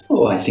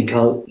No, I think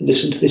I'll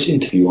listen to this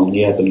interview on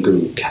the Urban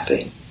Guru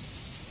Cafe.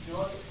 You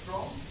like it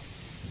strong?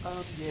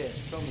 Yeah,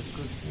 strong is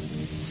good.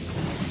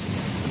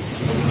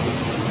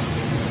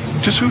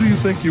 Just who do you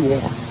think you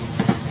are?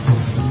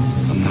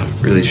 I'm not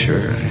really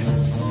sure.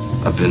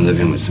 I've been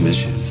living with some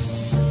issues.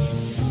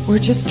 We're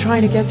just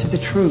trying to get to the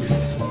truth.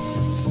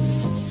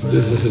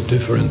 This is a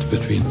difference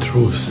between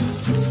truth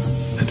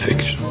and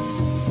fiction.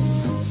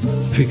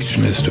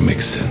 Fiction is to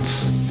make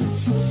sense.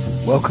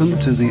 Welcome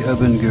to the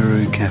Urban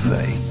Guru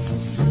Cafe.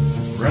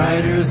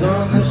 Riders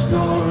on the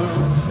storm.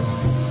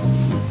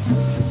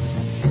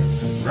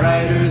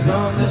 Riders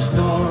on the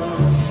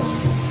storm.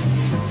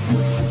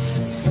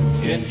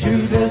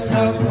 Into this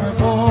house we're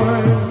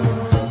born.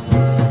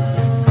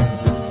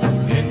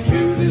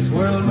 Into this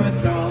world we're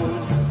thrown.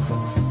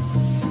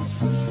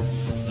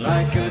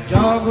 Like a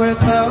dog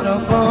without a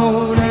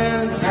bone,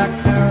 an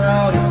actor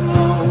out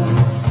alone.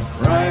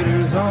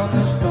 Riders on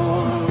the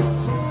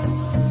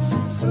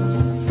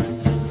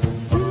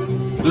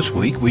storm. This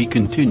week we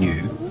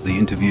continue the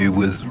interview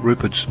with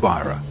Rupert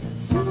Spira.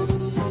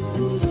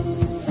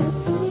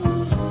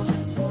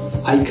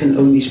 I can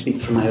only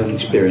speak from my own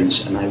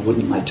experience, and I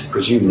wouldn't like to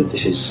presume that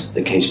this is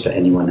the case for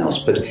anyone else,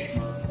 but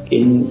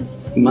in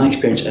my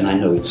experience, and I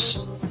know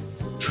it's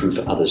true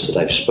for others that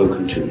I've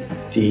spoken to,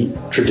 the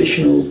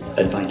traditional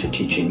Advaita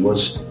teaching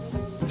was,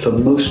 for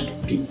most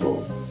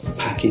people,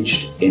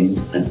 packaged in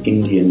an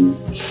Indian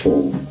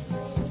form,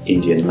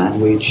 Indian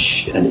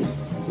language, and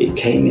it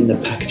came in the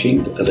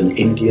packaging of an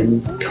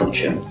Indian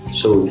culture.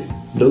 So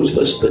those of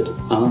us that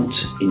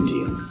aren't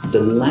Indian,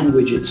 the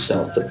language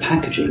itself, the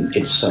packaging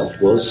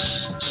itself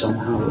was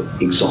somehow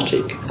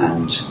exotic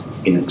and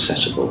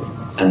inaccessible.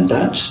 And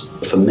that,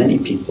 for many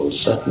people,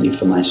 certainly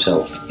for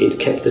myself, it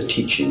kept the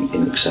teaching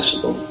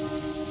inaccessible.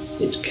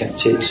 It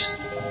kept it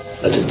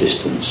at a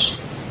distance.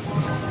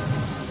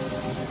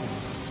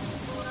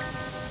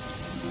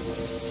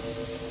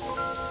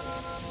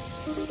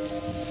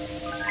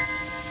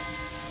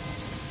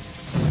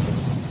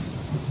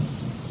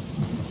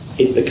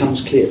 It becomes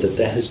clear that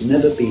there has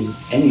never been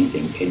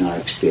anything in our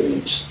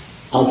experience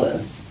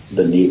other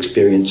than the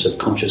experience of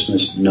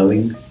consciousness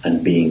knowing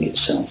and being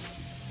itself.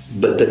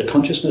 But that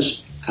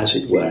consciousness, as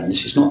it were, and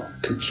this is not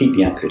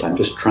completely accurate, I'm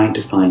just trying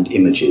to find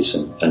images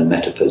and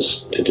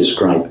metaphors to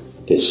describe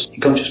this.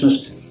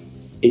 Consciousness,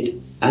 it,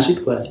 as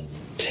it were,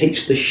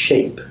 takes the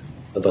shape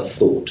of a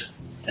thought,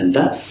 and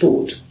that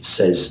thought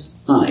says,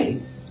 I,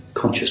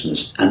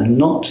 consciousness, am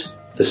not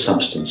the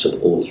substance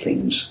of all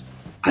things.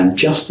 I'm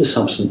just the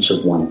substance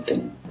of one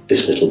thing,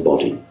 this little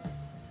body.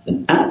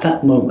 And at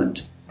that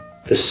moment,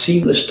 the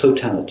seamless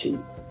totality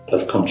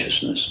of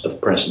consciousness,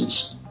 of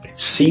presence,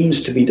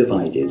 seems to be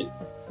divided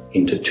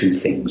into two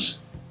things.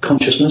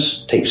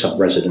 Consciousness takes up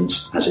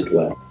residence, as it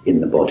were, in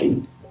the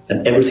body,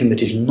 and everything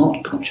that is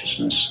not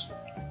consciousness,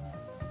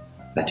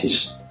 that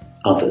is,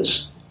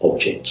 others,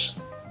 objects,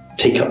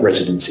 take up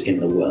residence in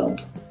the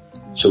world.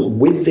 So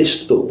with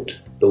this thought,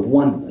 the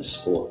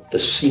oneness or the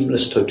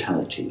seamless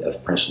totality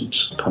of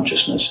presence,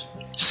 consciousness,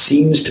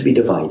 seems to be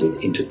divided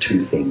into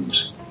two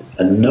things.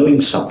 A knowing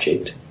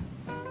subject,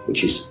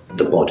 which is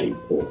the body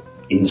or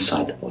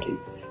inside the body,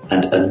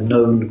 and a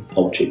known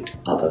object,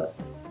 other,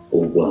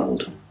 or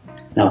world.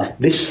 Now,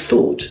 this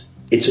thought,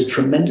 it's a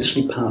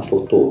tremendously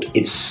powerful thought.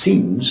 It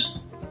seems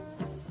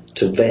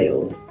to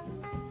veil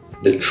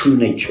the true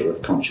nature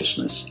of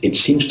consciousness. It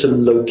seems to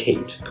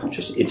locate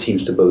consciousness. It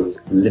seems to both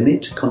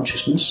limit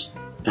consciousness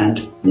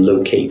and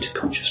locate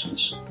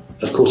consciousness.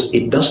 Of course,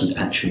 it doesn't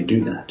actually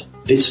do that.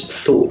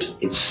 This thought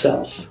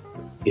itself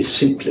is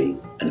simply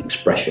an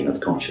expression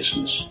of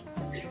consciousness,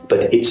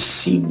 but it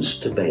seems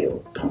to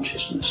veil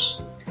consciousness.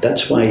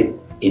 That's why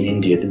in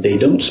India they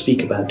don't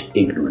speak about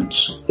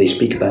ignorance, they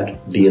speak about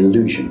the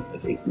illusion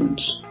of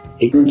ignorance.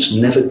 Ignorance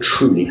never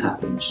truly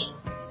happens.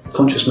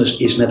 Consciousness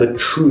is never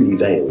truly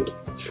veiled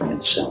from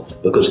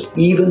itself, because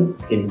even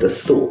in the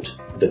thought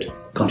that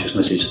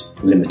consciousness is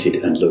limited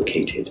and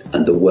located,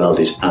 and the world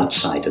is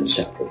outside and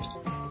separate.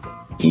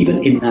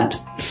 Even in that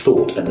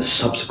thought and the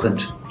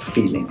subsequent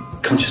feeling,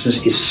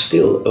 consciousness is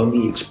still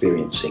only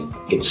experiencing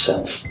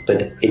itself,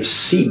 but it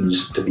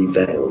seems to be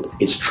veiled.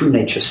 Its true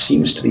nature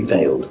seems to be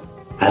veiled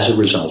as a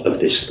result of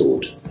this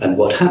thought. And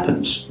what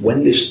happens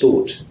when this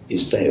thought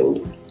is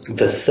veiled,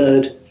 the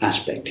third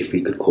aspect, if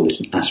we could call it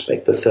an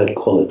aspect, the third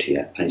quality,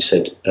 I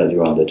said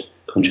earlier on that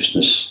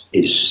consciousness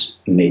is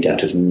made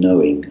out of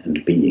knowing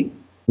and being.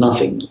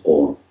 Loving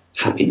or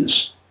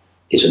happiness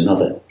is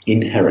another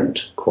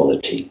inherent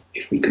quality,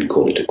 if we can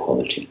call it a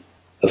quality,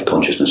 of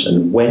consciousness.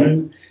 And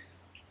when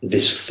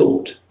this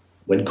thought,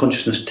 when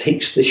consciousness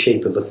takes the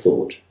shape of a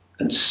thought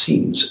and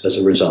seems, as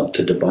a result,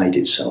 to divide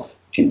itself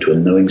into a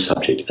knowing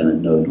subject and a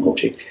known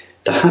object,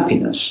 the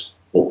happiness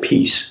or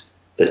peace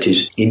that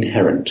is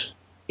inherent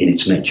in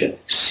its nature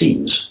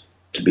seems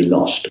to be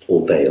lost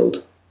or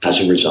veiled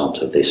as a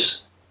result of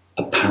this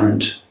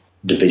apparent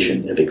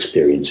division of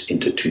experience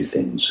into two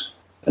things.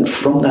 And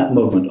from that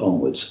moment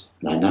onwards,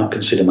 and I now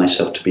consider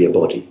myself to be a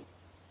body,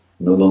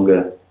 no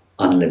longer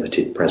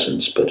unlimited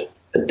presence, but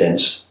a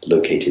dense,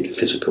 located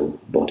physical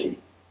body.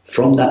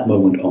 From that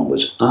moment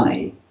onwards,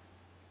 I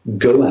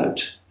go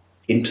out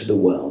into the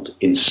world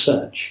in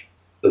search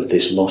of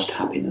this lost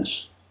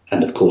happiness.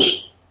 And of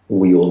course,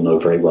 we all know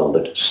very well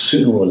that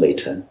sooner or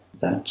later,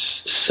 that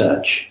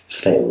search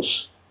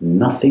fails.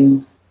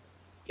 Nothing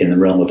in the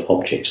realm of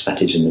objects,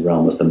 that is in the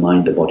realm of the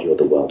mind, the body, or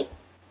the world,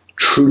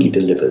 truly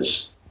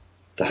delivers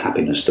the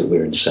happiness that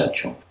we're in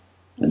search of.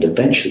 And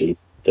eventually,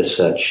 the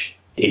search,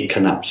 it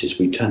collapses.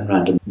 We turn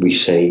around and we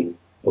say,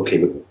 okay,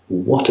 but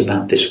what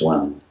about this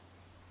one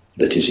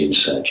that is in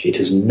search? It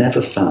has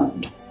never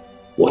found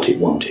what it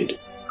wanted.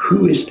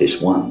 Who is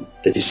this one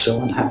that is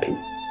so unhappy,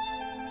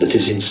 that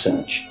is in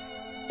search?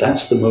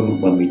 That's the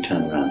moment when we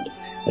turn around.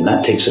 And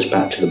that takes us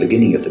back to the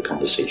beginning of the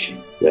conversation,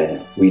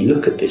 where we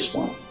look at this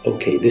one.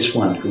 Okay, this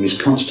one who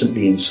is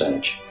constantly in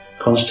search,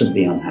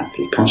 constantly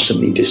unhappy,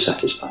 constantly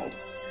dissatisfied,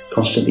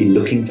 constantly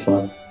looking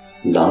for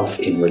love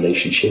in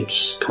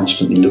relationships,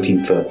 constantly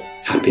looking for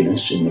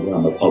happiness in the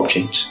realm of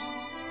objects.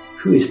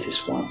 Who is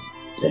this one?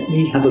 Let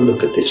me have a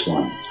look at this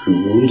one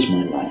who rules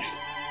my life.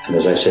 And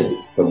as I said,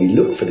 when we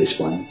look for this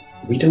one,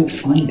 we don't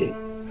find it.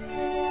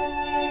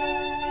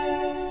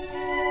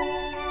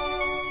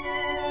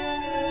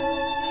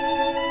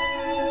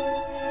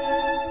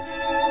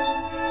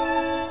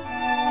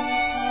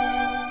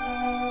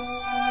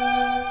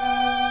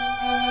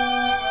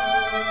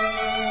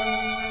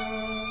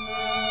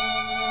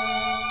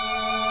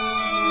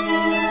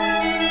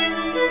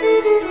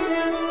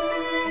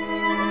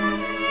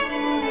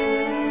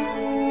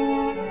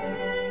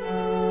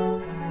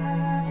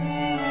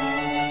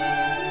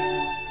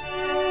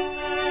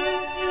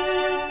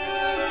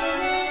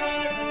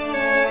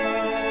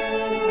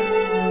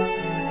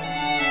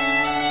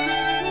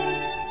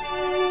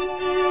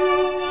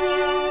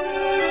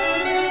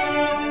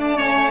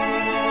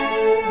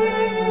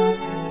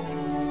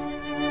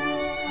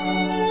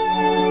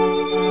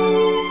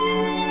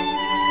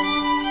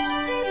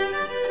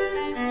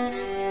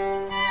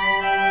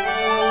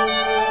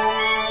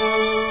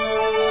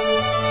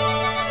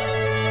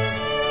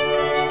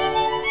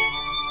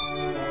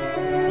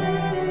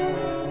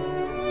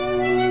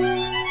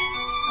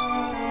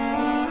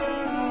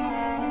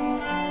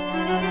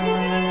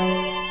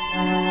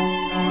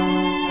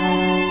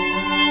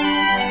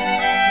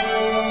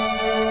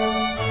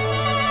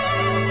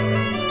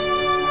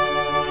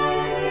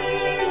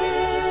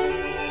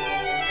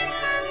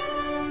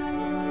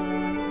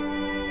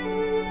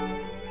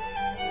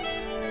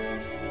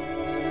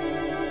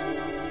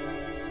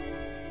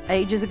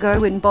 Ages ago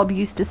when Bob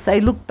used to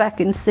say, look back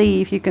and see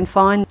if you can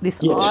find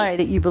this I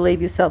that you believe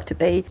yourself to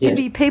be. There'd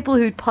be people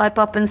who'd pipe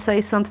up and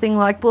say something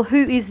like, well,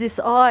 who is this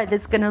I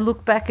that's going to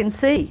look back and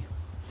see?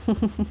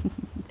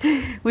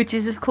 Which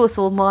is, of course,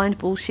 all mind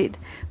bullshit.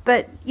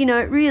 But, you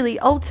know, really,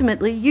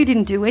 ultimately, you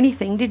didn't do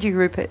anything, did you,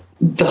 Rupert?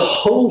 The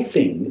whole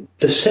thing,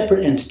 the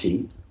separate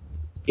entity,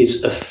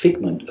 is a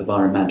figment of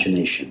our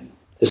imagination.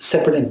 The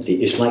separate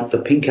entity is like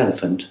the pink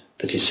elephant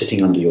that is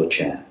sitting under your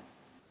chair.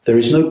 There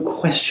is no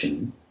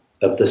question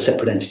of the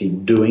separate entity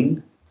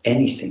doing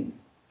anything.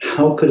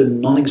 How could a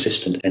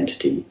non-existent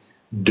entity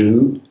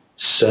do,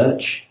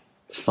 search,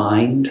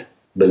 find,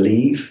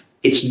 believe?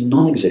 It's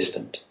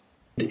non-existent.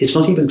 It's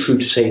not even true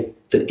to say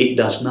that it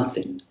does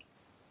nothing.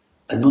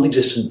 A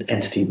non-existent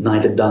entity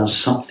neither does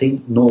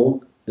something nor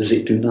does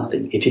it do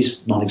nothing. It is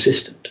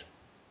non-existent.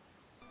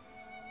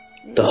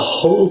 The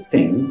whole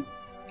thing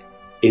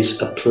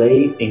is a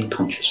play in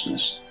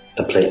consciousness,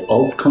 a play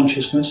of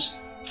consciousness,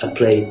 a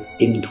play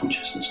in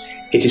consciousness.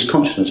 It is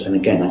consciousness, and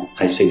again,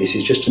 I say this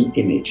is just an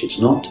image. It's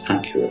not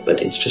accurate,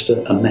 but it's just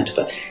a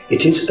metaphor.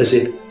 It is as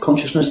if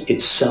consciousness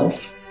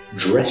itself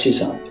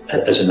dresses up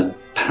as an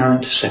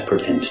apparent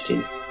separate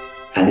entity,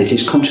 and it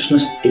is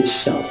consciousness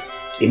itself,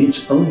 in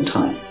its own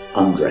time,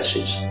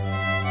 undresses.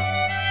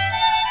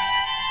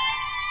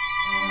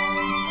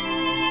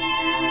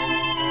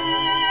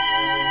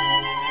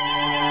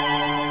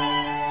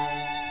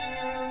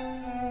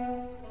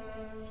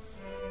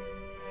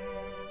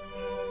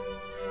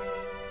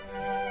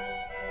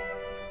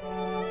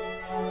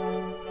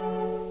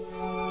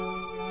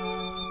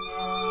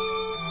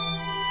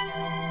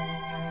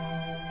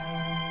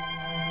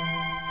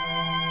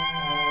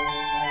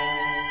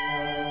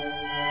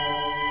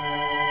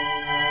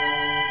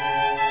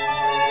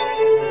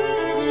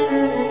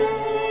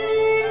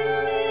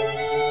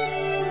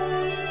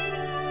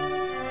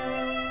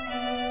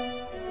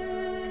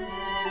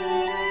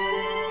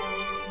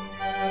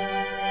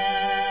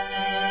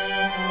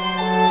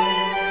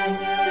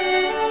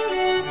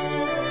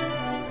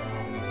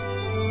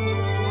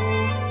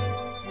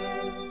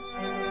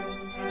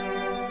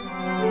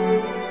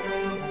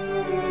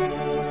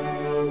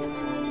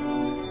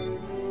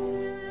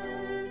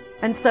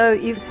 And so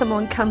if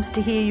someone comes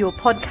to hear your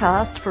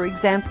podcast, for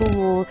example,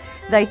 or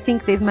they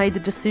think they've made the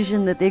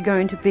decision that they're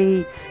going to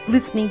be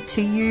listening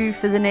to you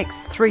for the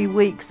next 3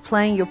 weeks,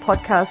 playing your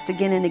podcast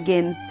again and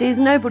again, there's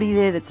nobody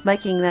there that's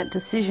making that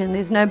decision.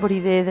 There's nobody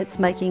there that's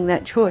making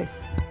that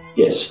choice.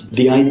 Yes,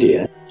 the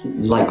idea,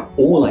 like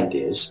all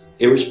ideas,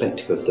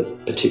 irrespective of the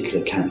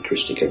particular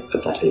characteristic of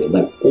that idea,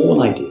 like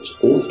all ideas,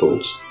 all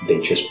thoughts,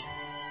 they just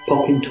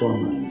pop into our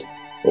mind,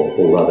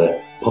 or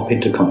rather pop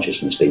into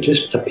consciousness. They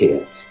just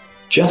appear,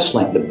 just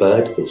like the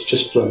bird that's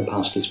just flown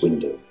past his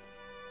window.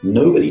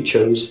 Nobody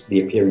chose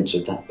the appearance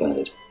of that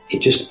bird. It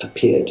just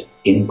appeared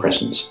in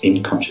presence,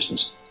 in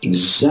consciousness.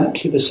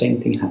 Exactly the same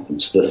thing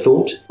happens. The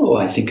thought,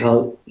 I think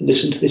I'll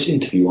listen to this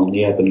interview on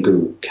the Urban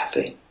Guru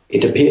Cafe.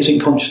 It appears in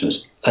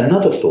consciousness.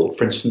 Another thought,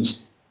 for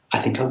instance, I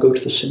think I'll go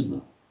to the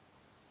cinema.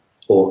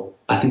 Or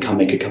I think I'll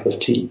make a cup of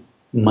tea.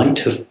 Might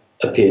have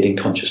appeared in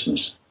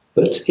consciousness,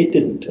 but it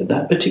didn't. At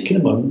that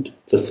particular moment,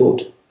 the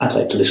thought, I'd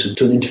like to listen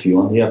to an interview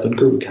on the Urban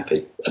Guru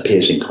Cafe,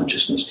 appears in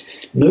consciousness.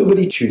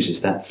 Nobody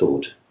chooses that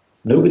thought.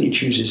 Nobody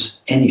chooses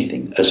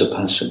anything as a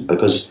person,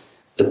 because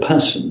the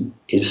person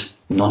is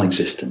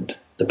non-existent.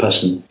 The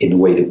person, in the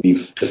way that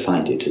we've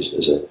defined it,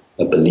 as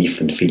a belief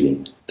and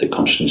feeling that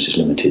consciousness is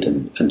limited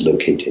and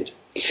located.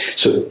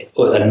 So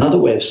another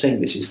way of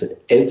saying this is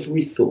that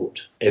every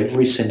thought,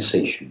 every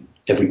sensation,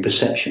 every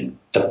perception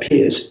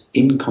appears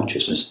in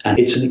consciousness, and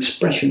it's an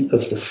expression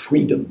of the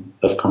freedom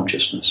of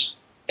consciousness.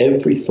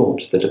 Every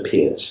thought that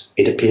appears,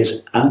 it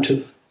appears out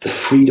of the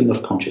freedom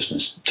of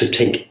consciousness to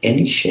take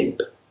any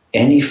shape,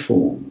 any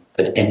form,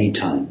 at any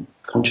time.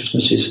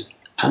 Consciousness is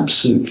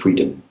absolute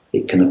freedom.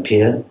 It can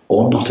appear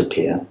or not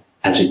appear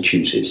as it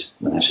chooses.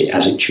 When I say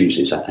as it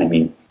chooses, I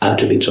mean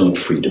out of its own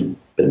freedom.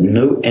 But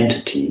no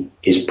entity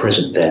is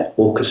present there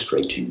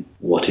orchestrating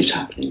what is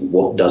happening,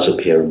 what does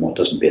appear and what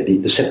doesn't appear.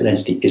 The separate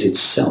entity is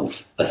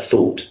itself a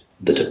thought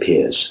that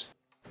appears.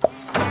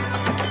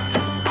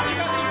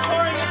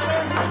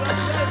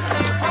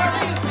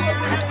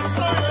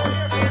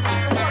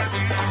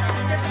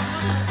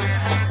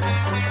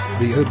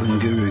 The Urban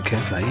Guru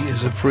Cafe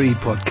is a free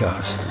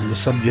podcast on the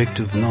subject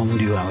of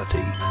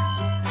non-duality.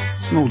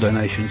 Small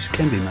donations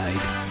can be made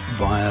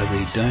via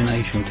the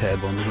donation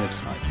tab on the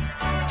website.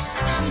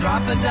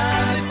 Drop a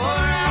dime before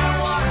I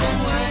walk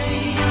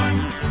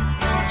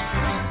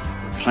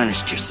away.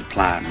 Replenished your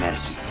supply of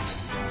medicine.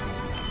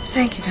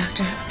 Thank you,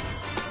 Doctor.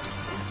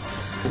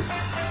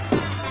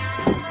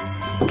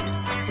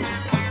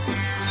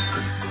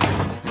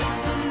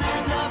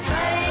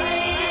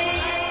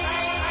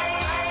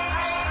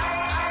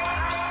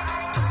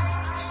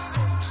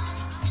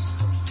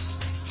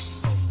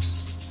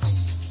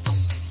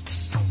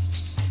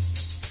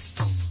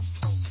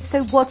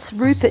 So what's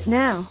Rupert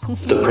now?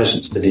 The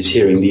presence that is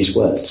hearing these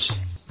words,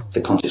 the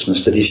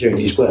consciousness that is hearing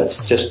these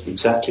words, just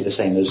exactly the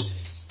same as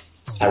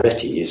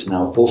Areti is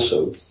now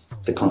also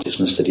the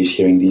consciousness that is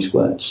hearing these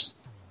words.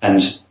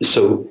 And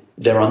so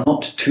there are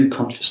not two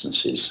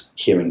consciousnesses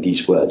hearing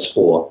these words,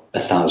 or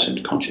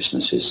 1,000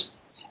 consciousnesses.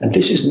 And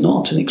this is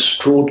not an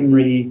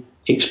extraordinary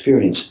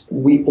experience.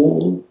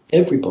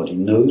 Everybody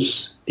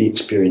knows the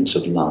experience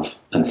of love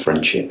and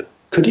friendship.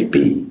 Could it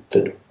be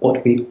that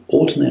what we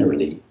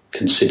ordinarily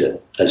consider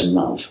as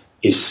love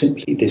is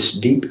simply this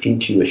deep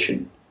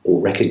intuition or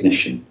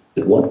recognition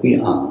that what we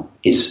are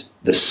is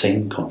the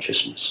same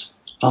consciousness?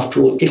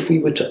 After all, if we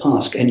were to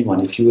ask anyone,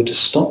 if you were to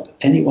stop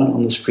anyone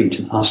on the street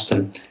and ask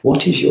them,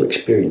 what is your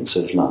experience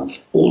of love?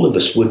 All of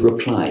us would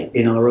reply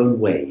in our own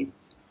way.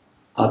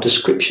 Our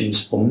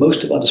descriptions, or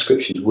most of our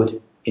descriptions,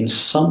 would in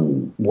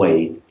some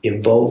way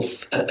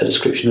involve a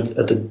description of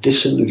the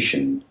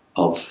dissolution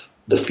of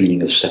the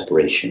feeling of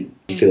separation.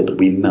 We feel that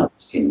we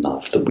melt in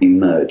love, that we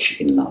merge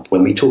in love.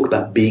 When we talk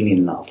about being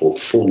in love or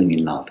falling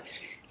in love,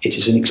 it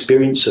is an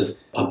experience of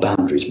our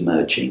boundaries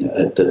merging,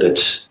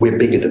 that we're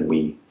bigger than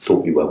we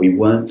thought we were. We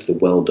weren't the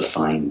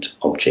well-defined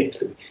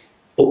object.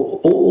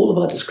 All of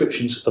our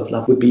descriptions of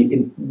love would be,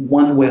 in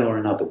one way or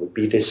another, would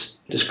be this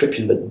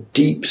description of a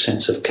deep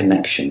sense of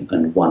connection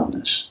and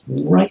oneness.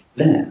 Right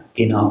there,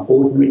 in our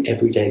ordinary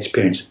everyday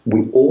experience,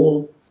 we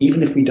all,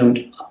 even if we don't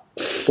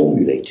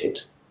formulate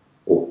it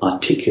or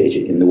articulate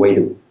it in the way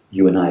that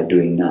you and I are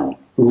doing now,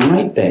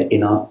 right there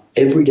in our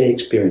everyday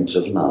experience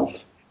of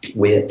love,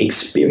 we're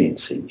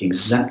experiencing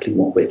exactly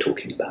what we're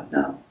talking about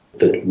now.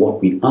 That what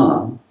we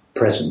are,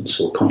 presence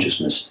or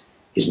consciousness,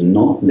 is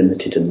not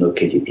limited and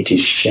located. It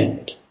is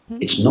shared.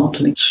 It's not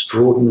an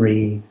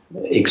extraordinary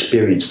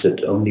experience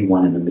that only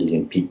 1 in a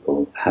million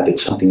people have.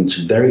 It's something that's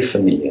very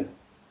familiar.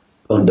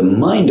 And the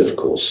mind, of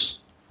course,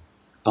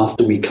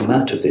 after we come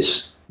out of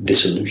this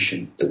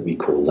dissolution that we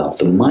call love,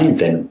 the mind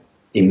then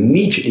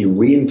immediately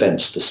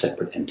reinvents the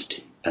separate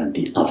entity and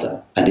the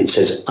other. And it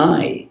says,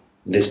 I,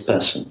 this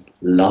person,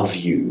 love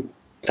you,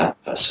 that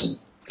person.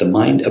 The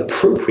mind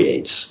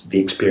appropriates the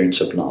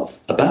experience of love,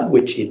 about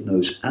which it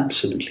knows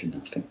absolutely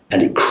nothing.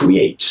 And it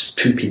creates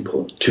two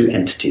people, two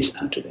entities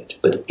out of it.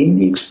 But in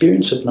the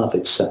experience of love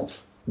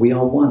itself, we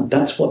are one.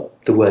 That's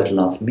what the word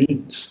love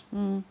means.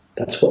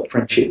 That's what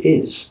friendship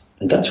is.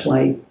 And that's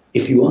why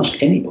if you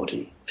ask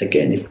anybody,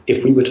 again,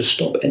 if we were to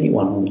stop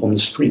anyone on the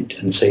street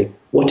and say,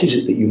 what is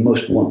it that you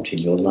most want in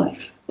your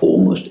life?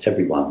 Almost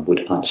everyone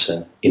would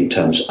answer in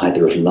terms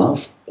either of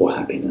love or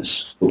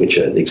happiness, which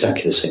are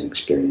exactly the same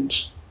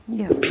experience.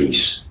 Yeah. The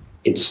peace.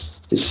 It's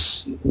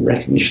this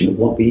recognition that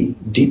what we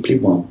deeply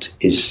want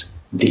is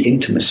the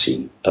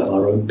intimacy of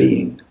our own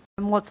being.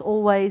 And what's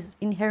always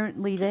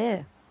inherently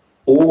there.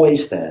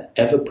 Always there,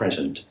 ever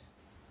present.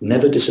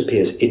 never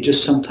disappears. It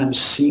just sometimes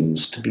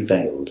seems to be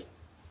veiled.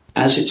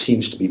 As it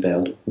seems to be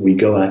veiled, we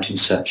go out in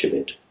search of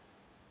it.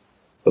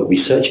 But we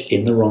search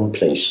in the wrong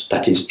place,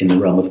 that is, in the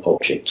realm of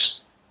objects,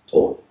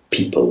 or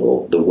people,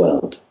 or the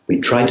world. We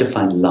try to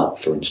find love,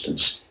 for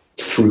instance,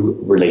 through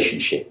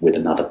relationship with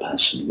another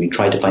person. We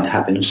try to find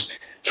happiness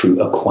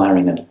through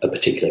acquiring a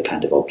particular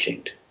kind of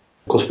object.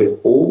 Of course, we're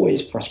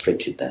always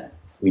frustrated there.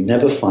 We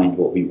never find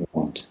what we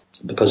want,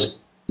 because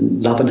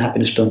love and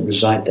happiness don't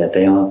reside there.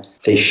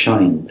 They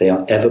shine, they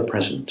are ever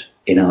present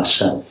in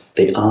ourself.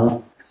 They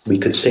are, we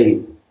could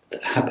say,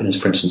 that happiness,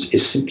 for instance,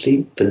 is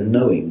simply the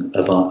knowing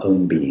of our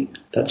own being.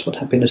 That's what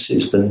happiness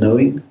is, the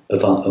knowing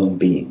of our own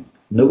being.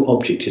 No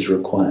object is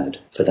required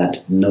for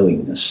that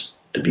knowingness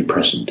to be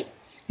present.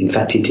 In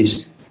fact, it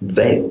is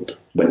veiled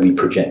when we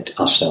project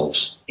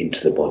ourselves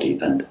into the body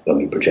and when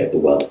we project the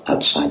world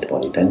outside the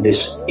body. Then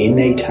this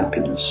innate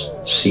happiness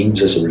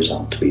seems as a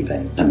result to be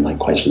veiled, and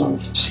likewise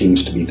love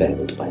seems to be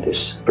veiled by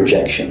this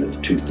projection of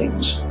two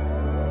things.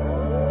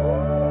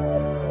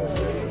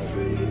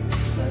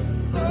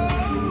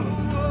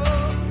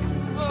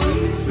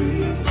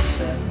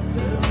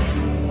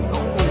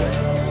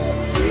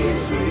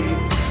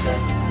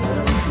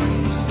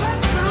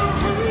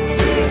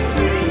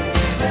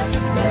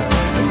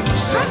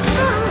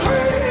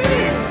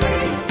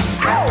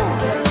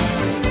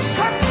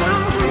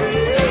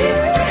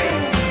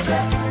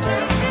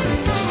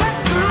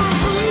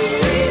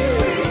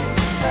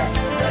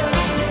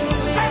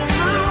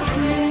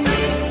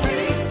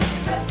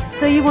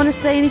 So you want to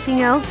say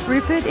anything else,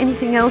 Rupert?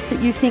 Anything else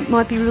that you think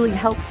might be really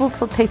helpful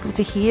for people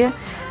to hear?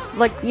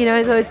 Like, you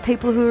know, those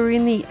people who are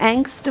in the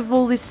angst of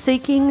all this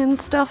seeking and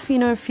stuff, you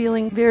know,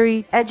 feeling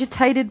very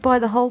agitated by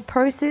the whole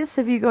process.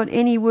 Have you got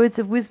any words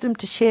of wisdom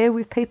to share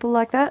with people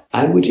like that?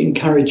 I would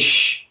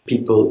encourage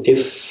people,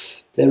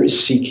 if there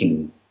is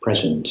seeking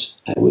present,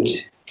 I would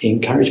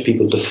encourage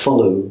people to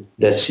follow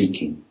their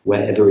seeking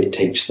wherever it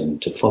takes them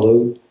to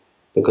follow,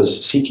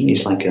 because seeking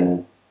is like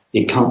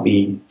it can't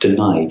be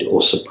denied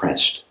or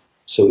suppressed.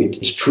 So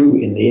it's true,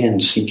 in the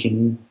end,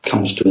 seeking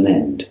comes to an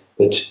end.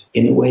 But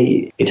in a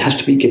way, it has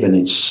to be given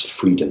its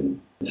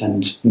freedom.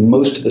 And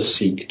most of us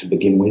seek to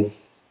begin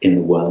with in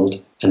the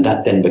world, and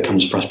that then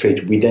becomes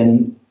frustrated. We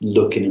then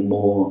look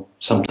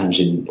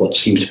sometimes in what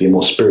seems to be a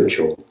more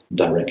spiritual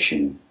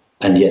direction.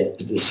 And yet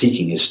the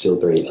seeking is still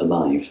very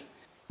alive.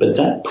 But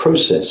that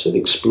process of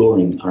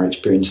exploring our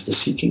experience, the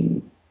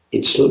seeking,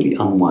 it slowly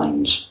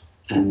unwinds.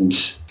 And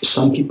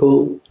some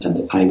people,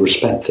 and I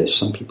respect this,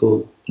 some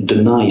people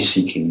deny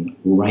seeking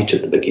right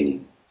at the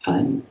beginning.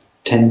 I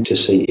tend to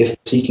say, if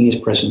seeking is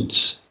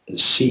present,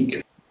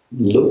 seek,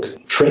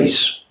 look,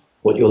 trace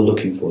what you're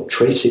looking for,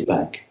 trace it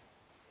back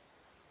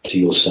to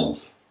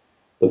yourself.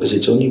 Because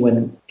it's only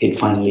when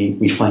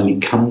we finally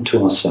come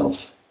to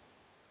ourselves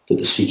that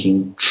the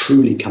seeking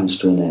truly comes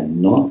to an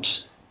end,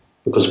 not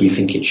because we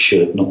think it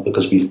should, not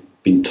because we've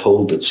been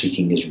told that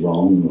seeking is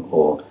wrong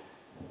or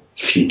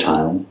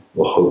futile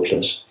or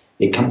hopeless.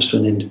 It comes to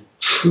an end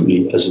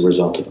truly as a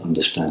result of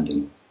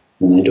understanding.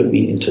 And I don't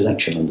mean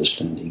intellectual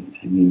understanding.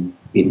 I mean,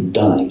 it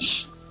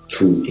dies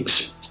through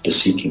the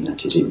seeking,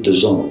 that is. It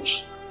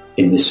dissolves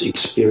in this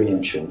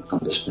experiential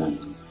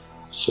understanding.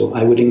 So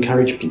I would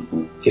encourage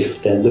people,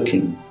 if they're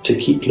looking, to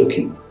keep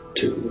looking,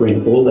 to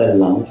bring all their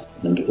love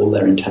and all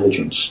their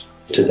intelligence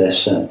to their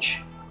search.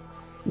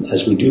 And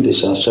as we do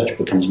this, our search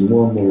becomes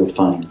more and more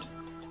refined.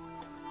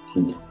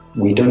 And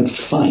we don't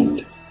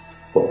find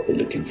what we're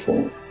looking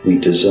for. We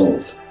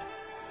dissolve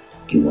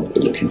in what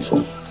we're looking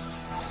for.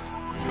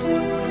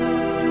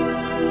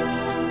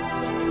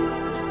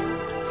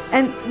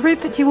 And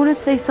Rupert, do you want to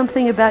say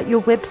something about your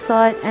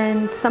website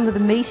and some of the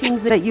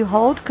meetings that you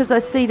hold? Because I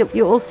see that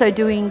you're also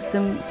doing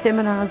some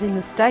seminars in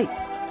the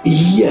States.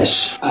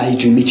 Yes, I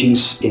do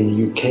meetings in the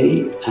UK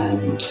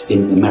and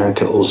in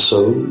America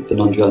also. The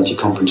Non-Duality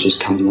Conference is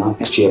coming up.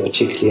 Next year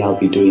particularly I'll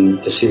be doing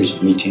a series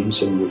of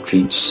meetings and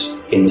retreats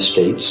in the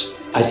States.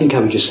 I think I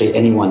would just say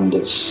anyone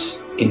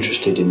that's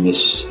interested in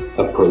this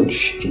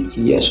approach,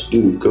 yes,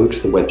 do go to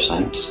the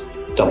website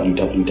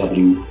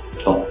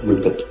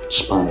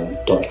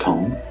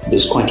www.rupertspira.com.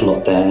 There's quite a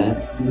lot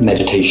there.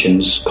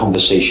 Meditations,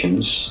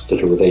 conversations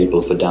that are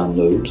available for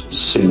download,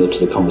 similar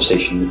to the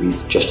conversation that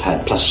we've just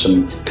had, plus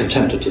some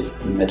contemplative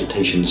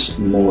meditations,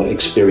 more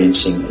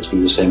experiencing, as we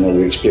were saying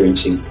earlier,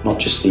 experiencing not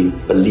just the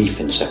belief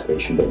in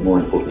separation, but more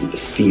importantly, the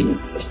feeling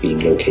of being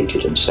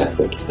located and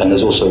separate. And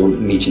there's also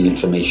meeting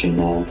information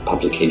now,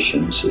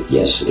 publications.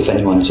 Yes, if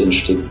anyone's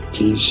interested,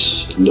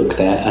 please look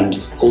there. And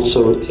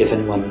also, if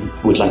anyone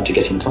would like to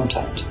get in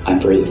contact, I'm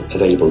very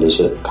available. There's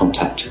a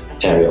contact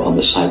area on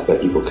the site where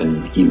people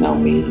can email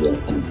me,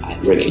 and I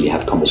regularly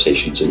have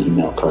conversations and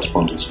email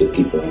correspondence with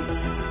people. I'm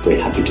very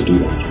happy to do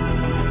that.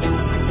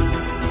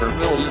 For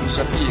millions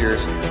of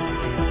years,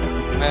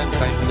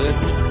 mankind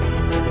lived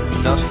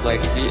just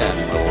like the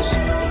animals.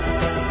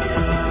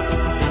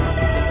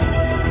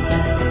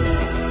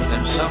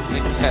 Then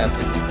something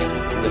happened,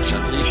 which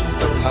unleashed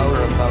the power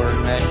of our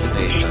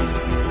imagination.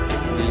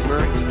 We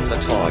learned to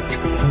talk.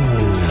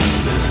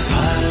 There's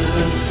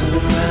silence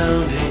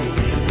surrounding.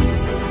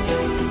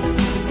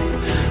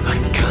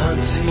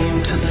 can't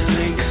seem to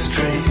think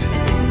straight.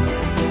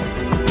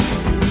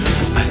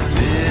 I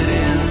sit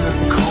in the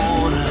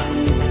corner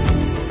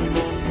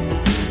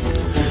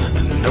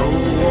and no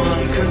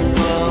one can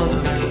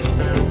bother me.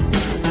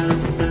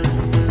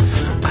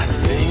 I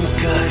think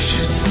I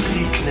should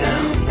speak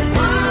now.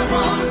 Why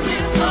won't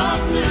you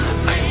talk to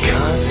me? I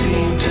can't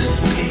seem to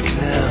speak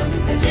now.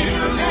 You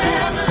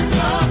never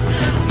talk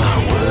to me. My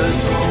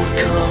words won't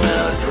come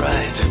out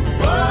right.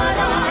 What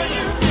are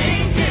you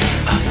thinking?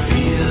 I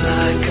feel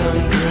like I'm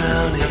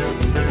drowning.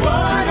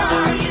 What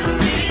are you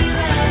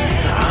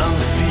feeling? I'm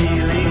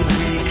feeling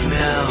weak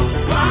now.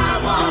 Why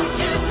won't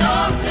you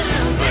talk to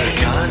me? But I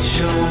can't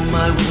show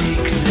my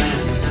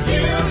weakness.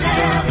 You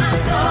never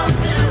talk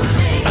to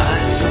me. I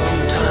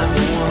sometimes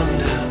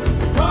wonder.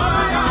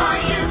 What are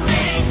you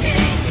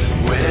thinking?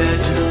 Where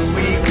do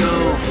we go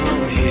from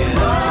here?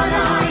 What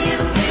are you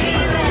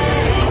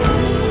feeling?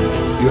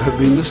 You have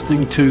been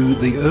listening to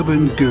the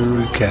Urban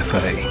Guru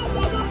Cafe.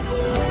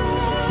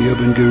 The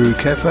Urban Guru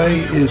Cafe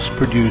is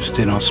produced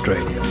in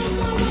Australia.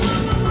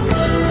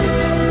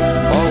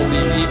 All we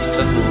need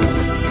to do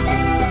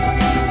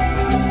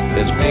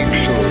is make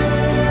sure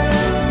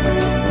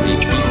we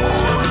keep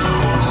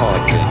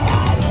talking.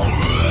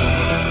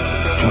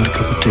 Do you want a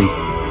cup of tea?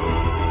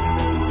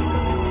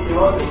 You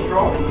like it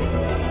strong?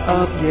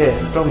 Yeah,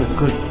 strong is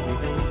good.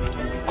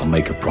 I'll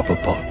make a proper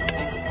pot.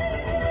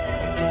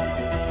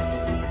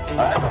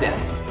 Alright then.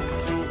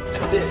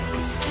 That's it.